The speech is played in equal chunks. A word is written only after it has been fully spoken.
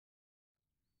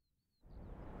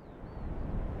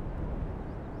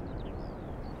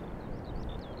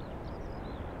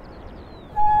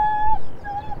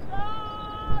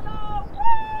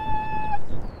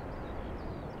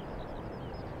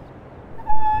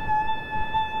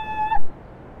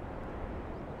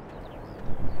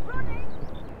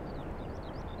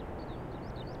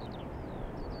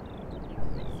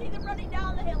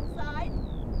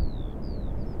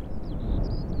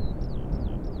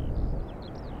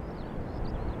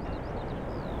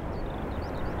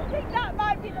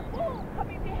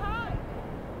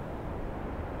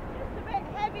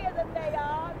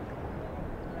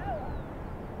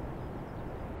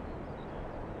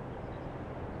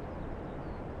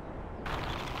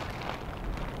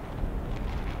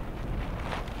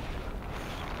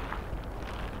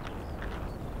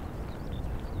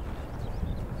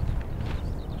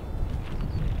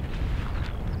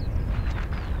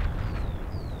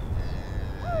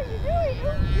you doing?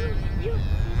 You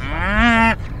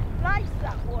slice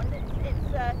that one. It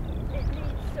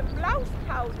needs some blouse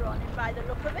powder on it by the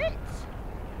look of it.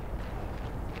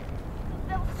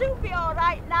 They'll soon be all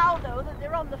right now, though, that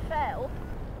they're on the fell.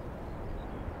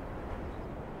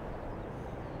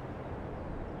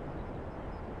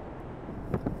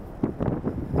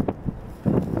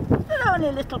 They're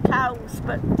only little cows,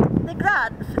 but they're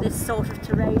grand for this sort of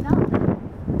terrain, aren't they?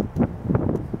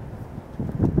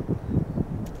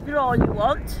 They're all you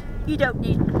want. You don't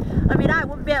need... I mean, I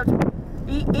wouldn't be able to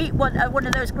eat one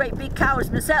of those great big cows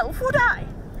myself, would I?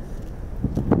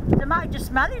 I might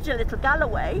just manage a little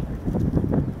Galloway.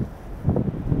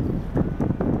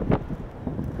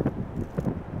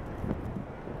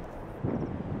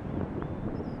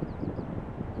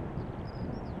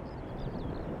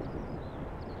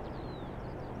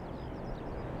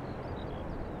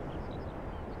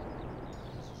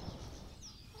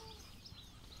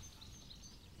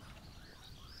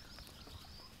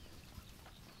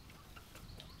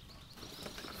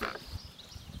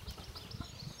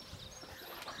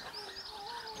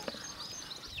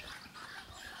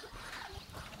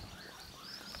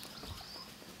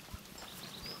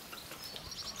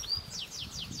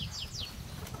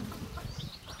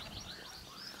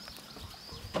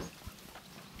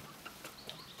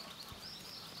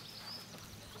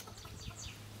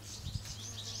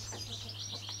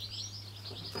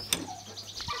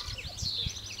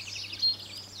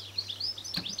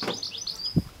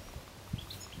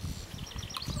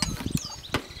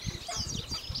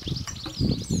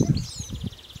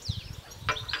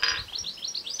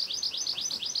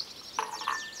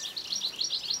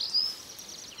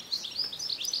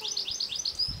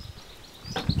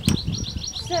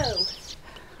 So,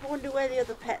 I wonder where the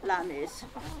other pet lamb is.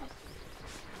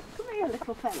 Come here,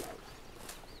 little fellow.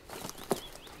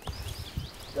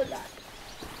 Good lad.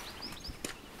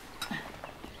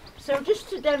 So just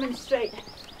to demonstrate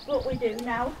what we do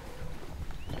now,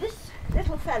 this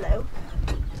little fellow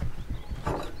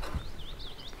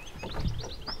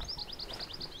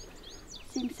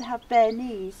seems to have bare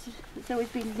knees, so he's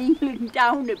been kneeling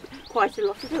down quite a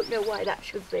lot. I don't know why that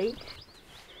should be.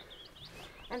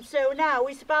 And so now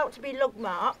he's about to be lug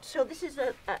marked. So this is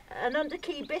an under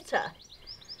key bitter,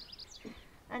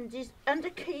 and he's under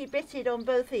key bitted on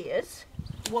both ears.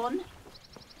 One,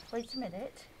 wait a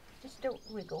minute, just don't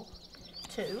wiggle.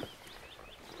 Two,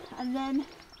 and then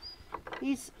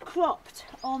he's cropped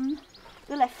on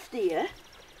the left ear.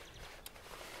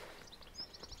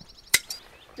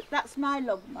 That's my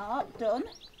lug mark done,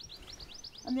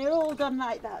 and they're all done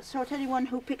like that, so that anyone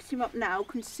who picks him up now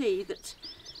can see that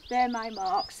they're my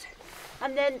marks.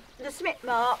 And then the Smith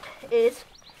mark is,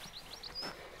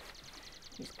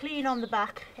 he's clean on the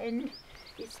back, and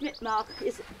his Smith mark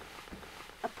is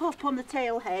a pop on the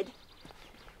tail head.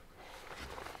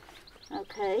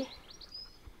 Okay,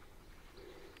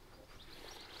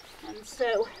 and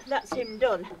so that's him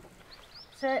done.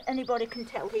 So anybody can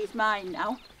tell he's mine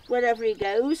now. Wherever he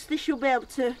goes, this you'll be able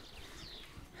to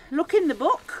look in the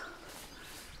book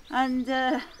and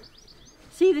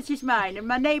see that he's mine, and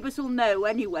my neighbours will know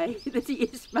anyway that he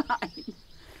is mine.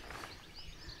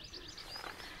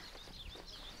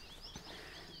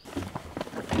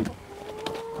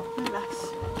 Relax.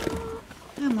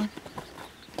 Come on.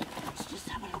 Let's just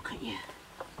have a look at you.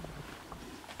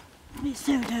 It's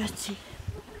so dirty.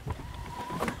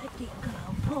 Let it go,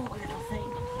 poor little thing.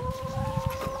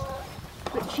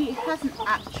 But she hasn't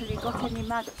actually got any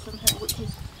maggots on her, which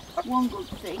is one good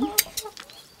thing.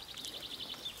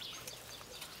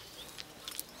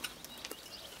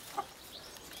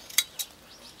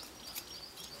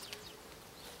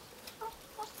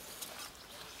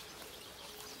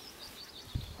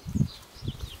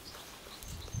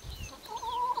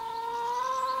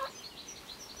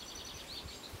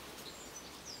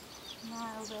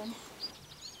 Now then.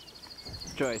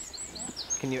 Joyce,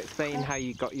 can you explain how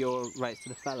you got your rights to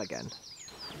the fell again?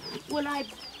 Well, I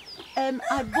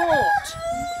bought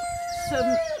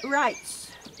some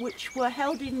rights which were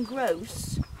held in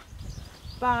gross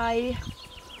by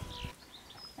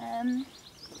the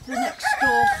next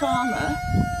door farmer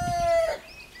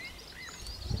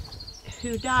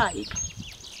who died.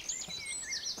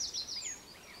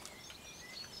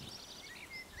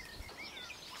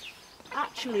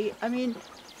 Actually, I mean,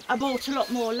 I bought a lot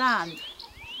more land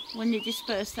when they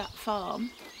dispersed that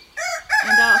farm,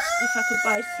 and asked if I could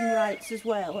buy some rights as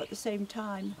well at the same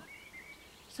time.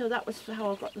 So that was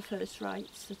how I got the first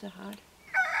rights that I had.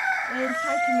 They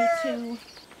entitled me to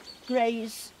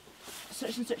graze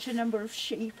such and such a number of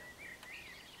sheep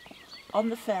on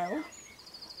the fell,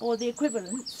 or the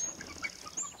equivalent,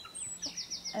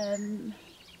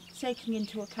 taking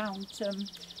into account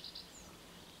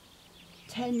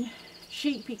 10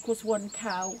 sheep equals 1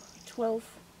 cow, 12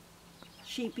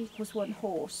 sheep equals 1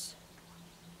 horse,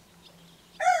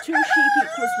 2 sheep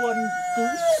equals 1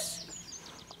 goose.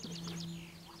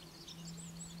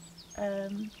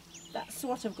 That's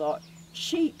what I've got.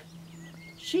 Sheep,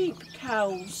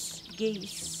 cows,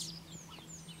 geese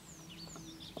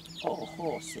or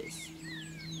horses.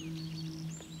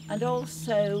 And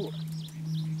also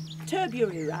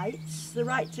turbary rights, the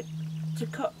right to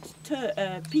cut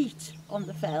peat on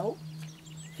the fell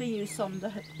for use on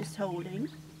this holding,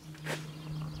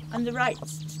 and the right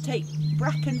to take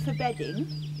bracken for bedding,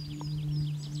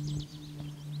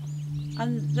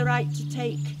 and the right to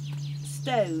take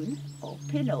stone or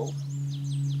pinnel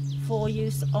for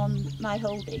use on my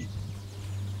holding.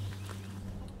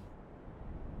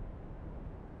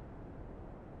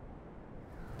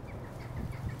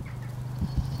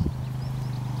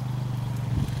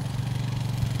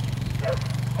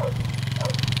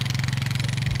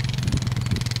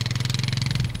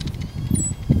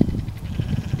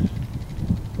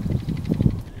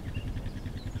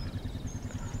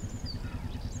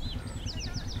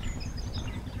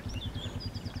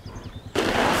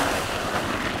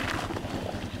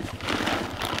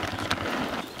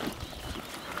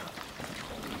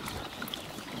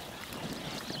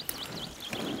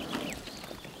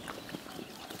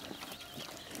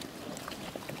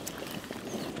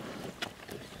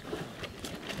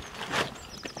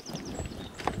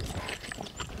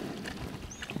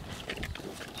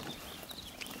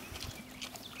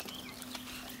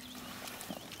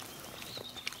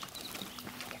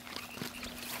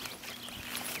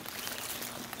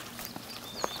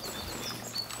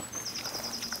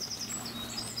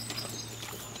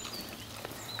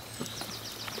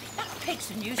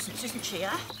 Pig's a nuisance, isn't she, eh?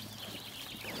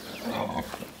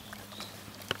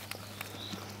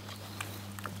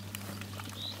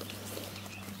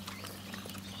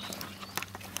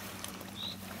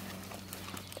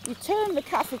 You turn the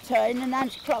catheter in an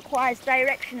anti-clockwise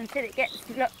direction until it gets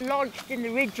lodged in the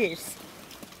ridges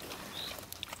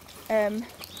in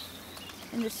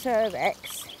the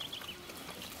cervix,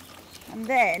 and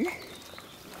then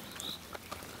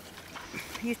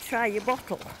you try your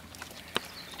bottle.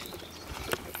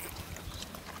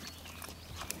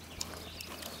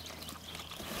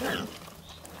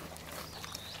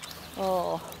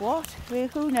 Oh, what?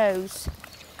 Who knows?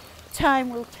 Time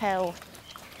will tell.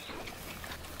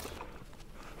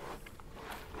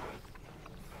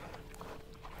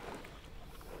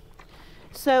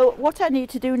 So what I need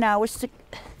to do now is to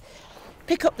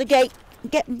pick up the gate,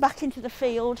 get them back into the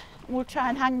field, and we'll try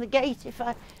and hang the gate if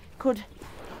I could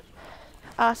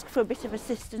ask for a bit of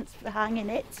assistance for hanging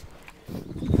it.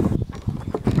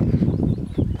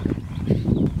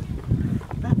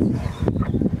 That's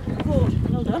it. Good,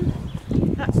 well done.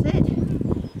 That's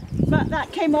it. But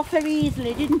that came off very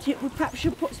easily, didn't it? We perhaps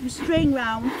should put some string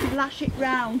round to lash it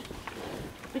round,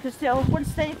 because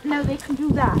once they know they can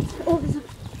do that. Oh, there's a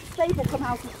stable come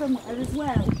out of somewhere as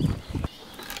well.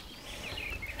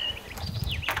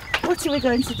 What are we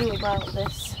going to do about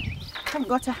this? I haven't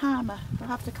got a hammer. I'll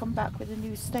have to come back with a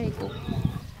new stable.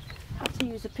 I'll have to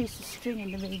use a piece of string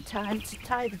in the meantime to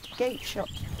tie the gate shut.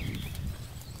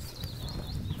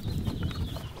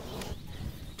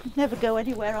 You'd never go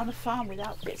anywhere on a farm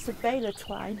without bits of baler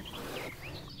twine.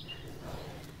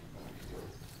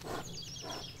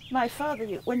 My father,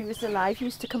 when he was alive,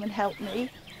 used to come and help me.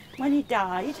 When he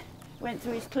died, went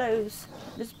through his clothes,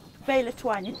 there's baler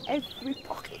twine in every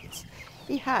pocket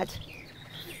he had.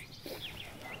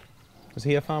 Was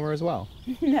he a farmer as well?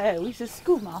 No, he's a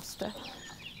schoolmaster.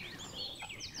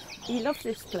 He loved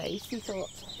this place. He thought,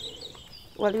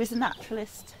 well, he was a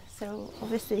naturalist, so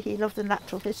obviously he loved the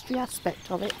natural history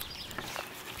aspect of it.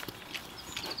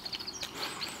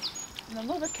 And my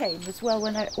mother came as well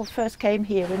when I first came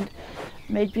here and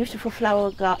made beautiful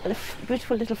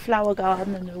little flower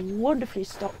garden and a wonderfully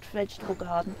stocked vegetable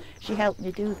garden. She helped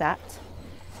me do that.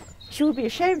 She would be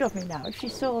ashamed of me now if she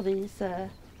saw these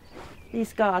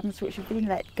gardens which have been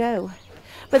let go.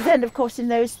 But then, of course, in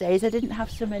those days I didn't have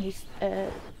so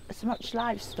much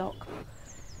livestock.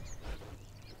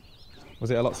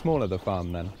 Was it a lot smaller, the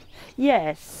farm, then?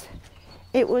 Yes,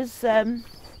 it was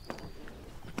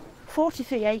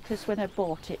 43 acres when I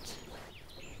bought it,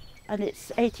 and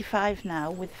it's 85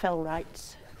 now with fell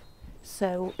rights,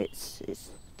 so it's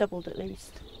doubled at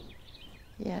least.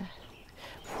 Yeah.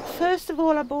 First of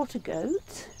all, I bought a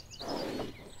goat,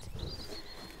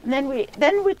 and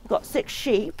then we got 6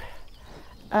 sheep,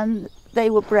 and they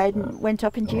were bred and went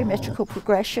up in geometrical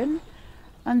progression,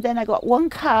 and then I got 1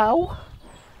 cow,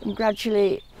 and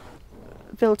gradually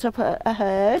built up a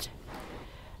herd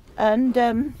and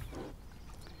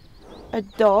a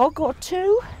dog or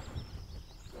two.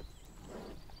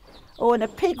 Oh, and a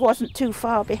pig wasn't too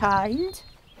far behind.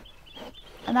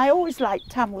 And I always liked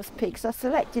Tamworth pigs. I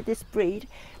selected this breed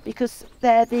because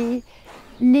they're the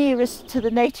nearest to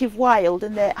the native wild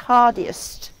and they're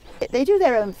hardiest. They do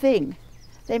their own thing.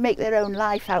 They make their own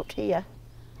life out here.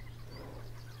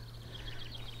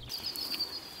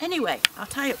 Anyway, I'll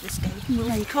tie up this gate and we'll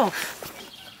make off.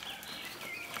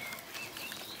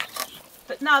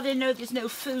 But now they know there's no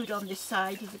food on this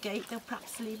side of the gate, they'll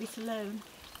perhaps leave it alone.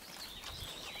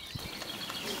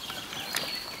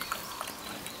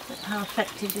 But how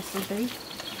effective this will be.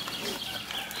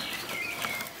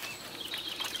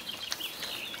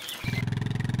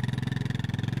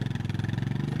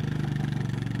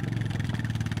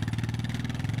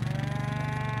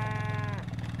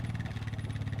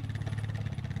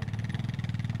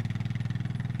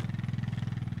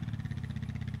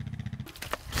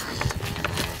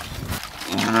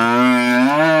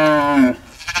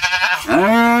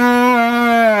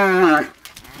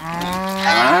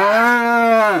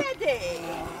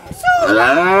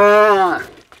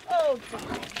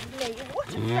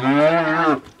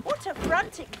 What a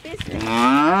frantic business.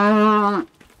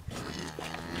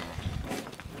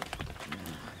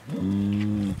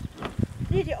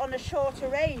 Need it on a shorter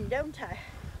rein, don't I?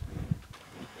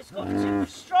 It's got too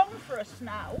strong for us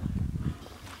now.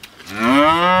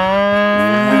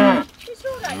 It's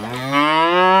all right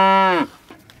now.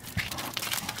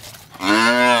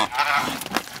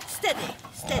 Steady,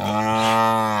 steady.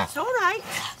 It's all right,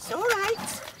 it's all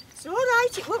right. It's all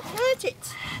right, it won't hurt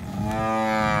it.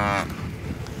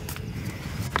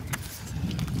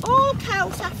 All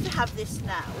cows have to have this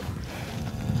now.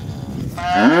 All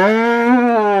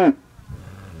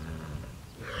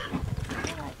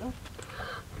right, love.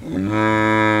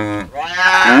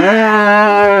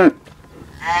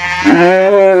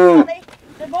 Sorry,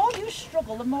 the more you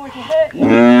struggle, the more it'll hurt you.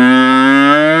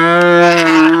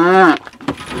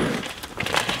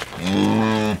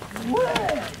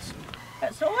 Words.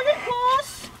 That's all it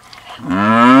was.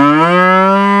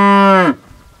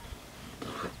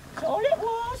 That's all it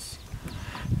was.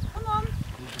 Come on.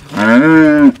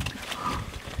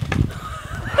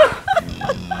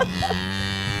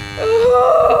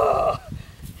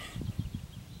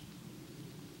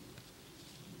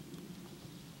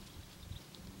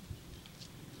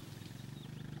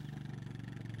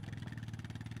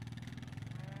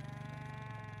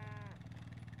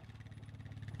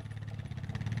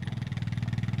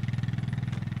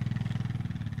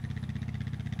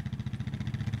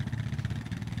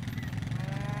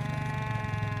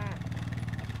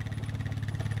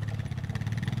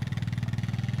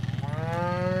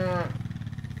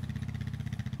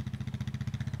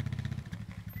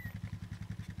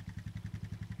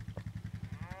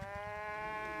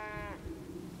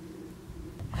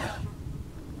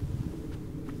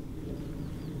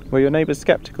 Were your neighbours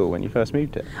sceptical when you first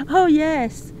moved it? Oh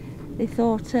yes, they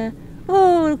thought,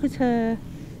 oh look at her,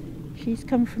 she's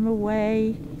come from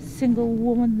away, single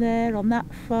woman there on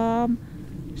that farm,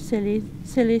 silly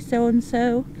so and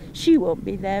so, she won't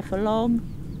be there for long.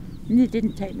 And they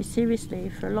didn't take me seriously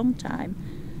for a long time,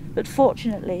 but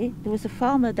fortunately there was a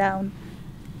farmer down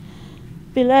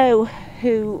below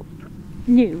who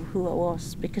knew who I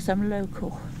was because I'm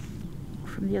local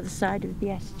from the other side of the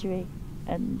estuary,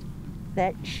 and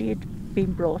that she had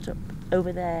been brought up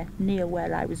over there near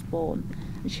where I was born,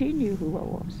 and she knew who I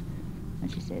was, and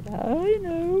she said, I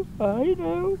know.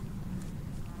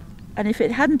 And if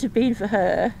it hadn't have been for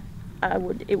her,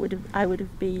 it would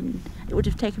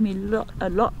have taken me a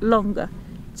lot longer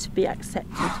to be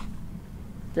accepted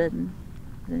than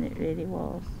it really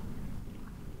was.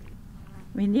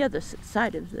 I mean, the other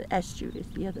side of the estuary is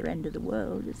the other end of the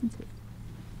world, isn't it?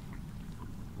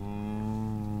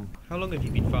 How long have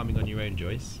you been farming on your own,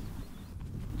 Joyce?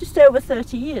 Just over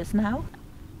 30 years now.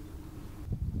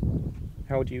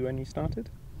 How old were you when you started?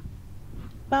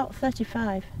 About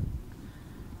 35.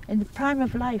 In the prime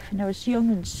of life, and I was young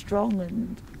and strong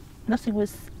and nothing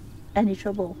was any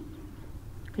trouble.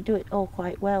 I could do it all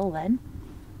quite well then.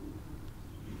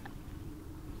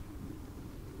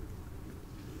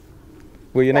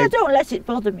 Were your I neighbours... don't let it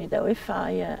bother me though if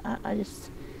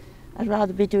I'd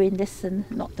rather be doing this than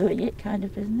not doing it kind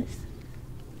of business.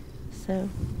 So.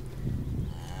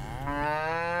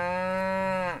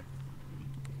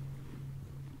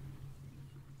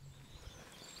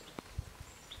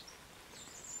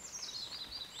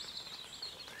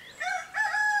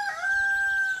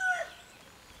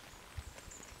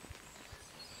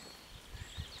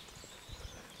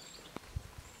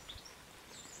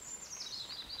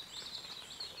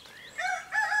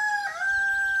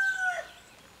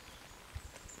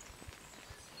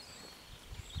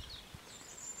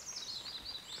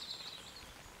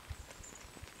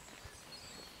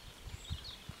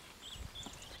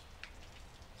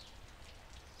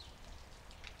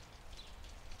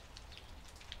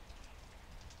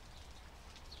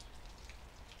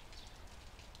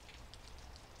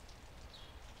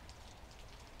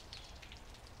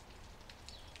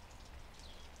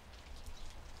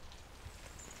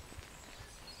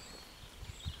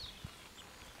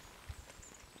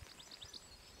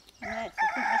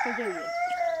 that'll do you.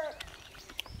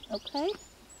 Okay.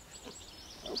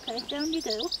 Okay, down you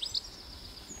go.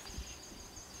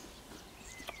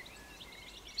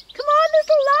 Come on,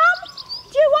 little lamb.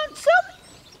 Do you want some?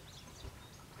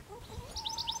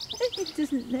 He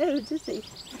doesn't know, does he?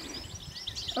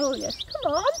 Oh yes,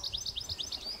 come on.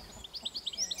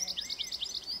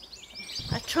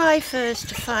 I try first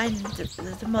to find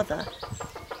the mother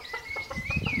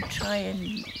and try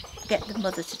and get the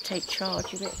mother to take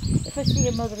charge of it. If I see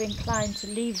a mother inclined to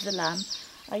leave the lamb,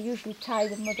 I usually tie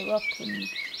the mother up and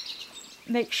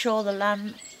make sure the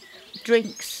lamb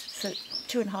drinks for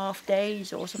 2.5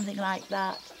 days or something like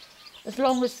that. As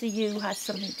long as the ewe has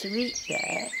something to eat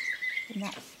there, in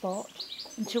that spot,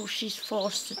 until she's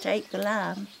forced to take the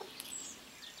lamb.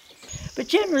 But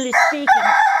generally speaking,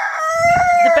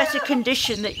 the better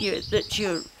condition that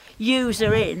your ewes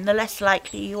are in, the less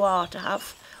likely you are to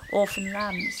have orphan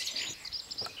lambs.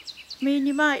 I mean,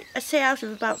 you might, I say out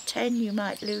of about 10, you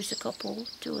might lose a couple,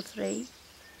 2 or 3.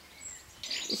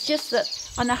 It's just that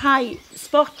on a high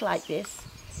spot like this,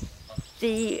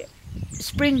 the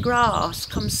spring grass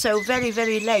comes so very,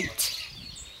 very late.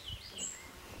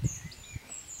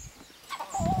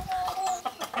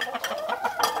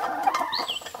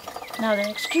 Now then,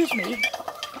 excuse me.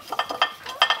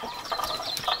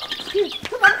 Excuse me,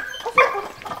 come on.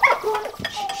 Go on.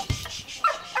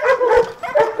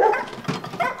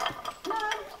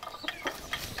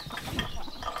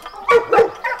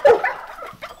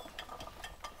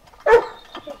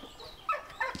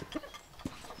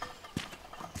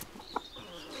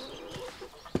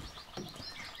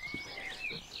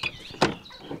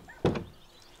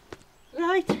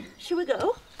 Right, shall we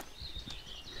go?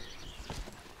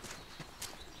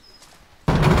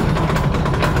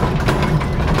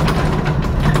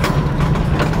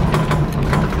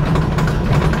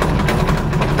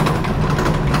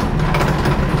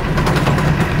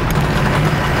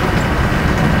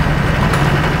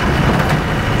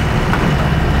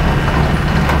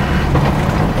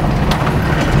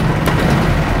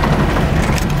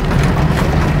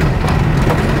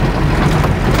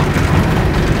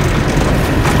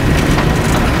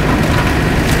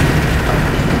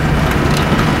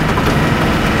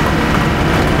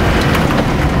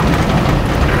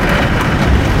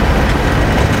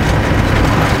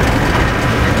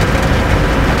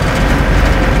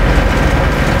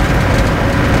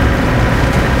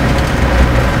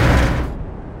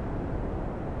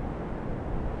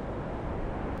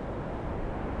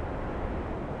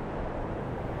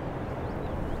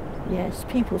 Yes,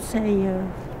 people say your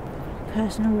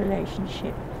personal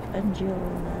relationship and your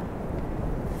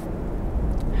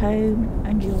home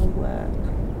and your work.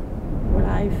 Well,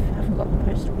 I haven't got the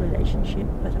personal relationship,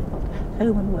 but I've got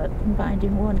home and work combined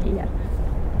in one here.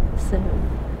 So,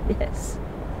 yes.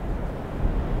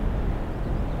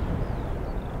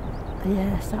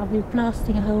 Yes, I'll be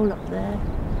blasting a hole up there.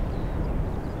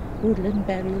 Woodland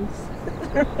berries.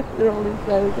 They're all in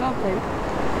vogue, aren't they?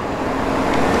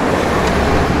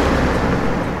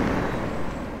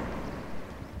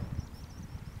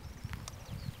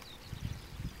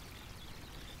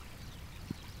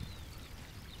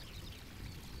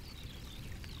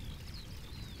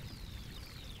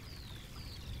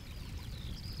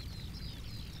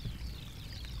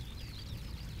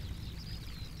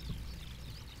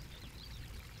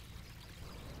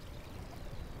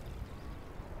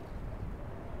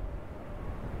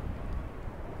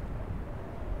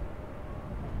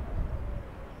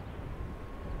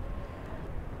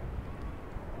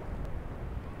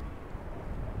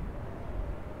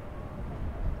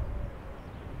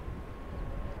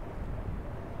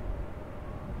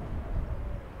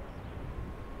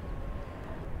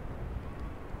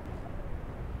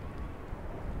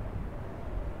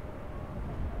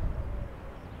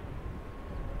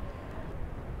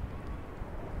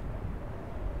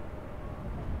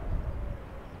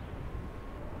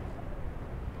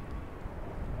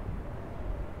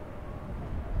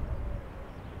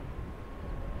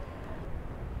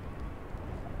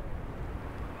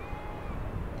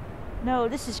 No,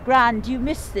 this is grand. You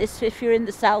miss this if you're in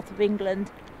the south of England.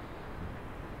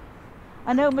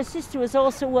 I know my sister was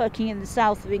also working in the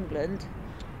south of England,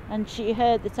 and she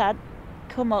heard that I'd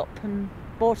come up and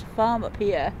bought a farm up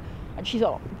here, and she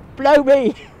thought, blow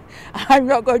me, I'm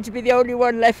not going to be the only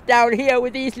one left down here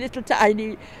with these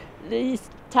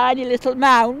tiny little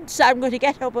mounds. I'm going to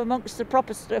get up amongst the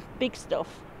proper stuff, big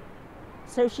stuff.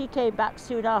 So she came back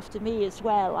soon after me as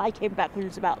well. I came back when I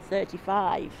was about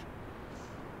 35.